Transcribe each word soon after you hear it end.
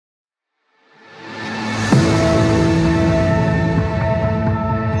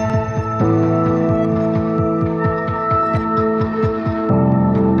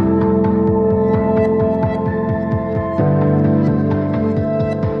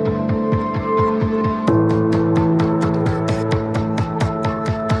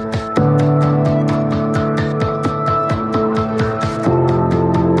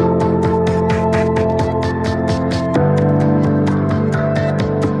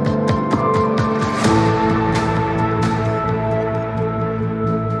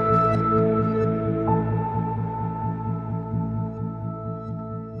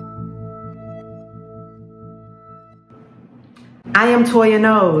am Toya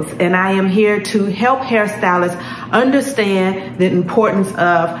Knows, and I am here to help hairstylists understand the importance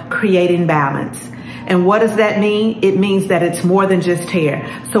of creating balance. And what does that mean? It means that it's more than just hair.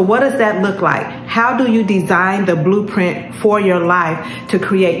 So what does that look like? How do you design the blueprint for your life to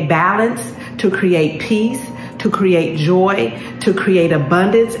create balance, to create peace, to create joy, to create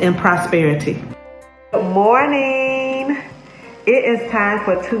abundance and prosperity? Good morning. It is time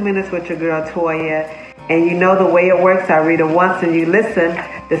for 2 minutes with your girl Toya. And you know the way it works. I read it once and you listen.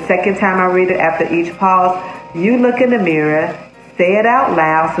 The second time I read it, after each pause, you look in the mirror, say it out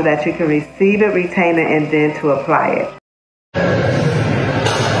loud so that you can receive it, retain it, and then to apply it.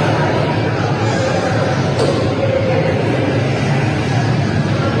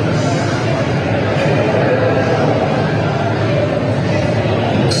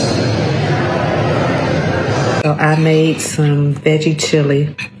 So I made some veggie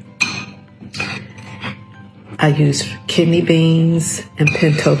chili. I used kidney beans and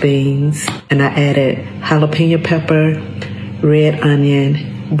pinto beans, and I added jalapeno pepper, red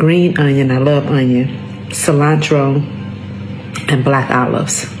onion, green onion, I love onion, cilantro, and black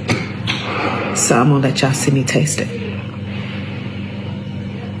olives. So I'm gonna let y'all see me taste it.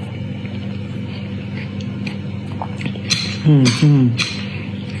 And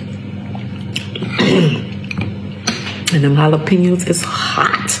them jalapenos is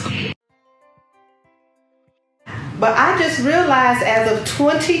hot. But I just realized as of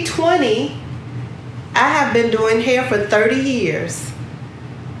 2020, I have been doing hair for 30 years.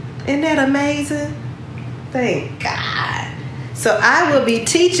 Isn't that amazing? Thank God. So I will be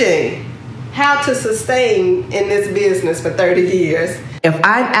teaching how to sustain in this business for 30 years. If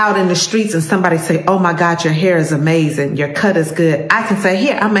I'm out in the streets and somebody say, oh my God, your hair is amazing, your cut is good, I can say,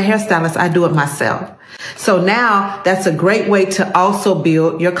 here, I'm a hairstylist, I do it myself. So now that's a great way to also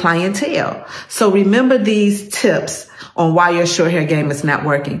build your clientele. So remember these tips on why your short hair game is not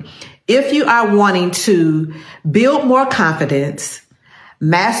working. If you are wanting to build more confidence,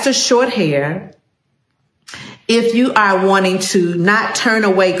 master short hair, if you are wanting to not turn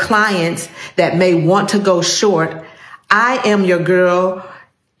away clients that may want to go short, I am your girl.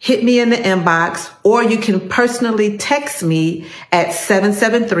 Hit me in the inbox, or you can personally text me at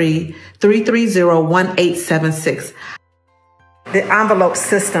 773-330-1876. The envelope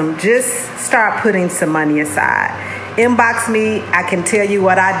system, just start putting some money aside. Inbox me. I can tell you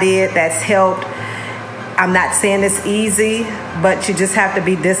what I did that's helped. I'm not saying it's easy, but you just have to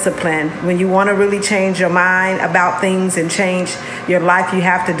be disciplined. When you want to really change your mind about things and change your life, you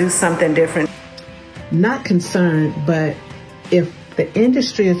have to do something different. Not concerned, but if the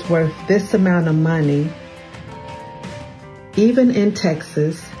industry is worth this amount of money, even in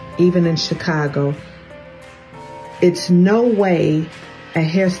Texas, even in Chicago, it's no way a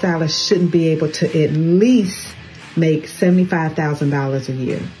hairstylist shouldn't be able to at least make $75,000 a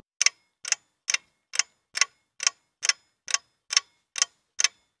year.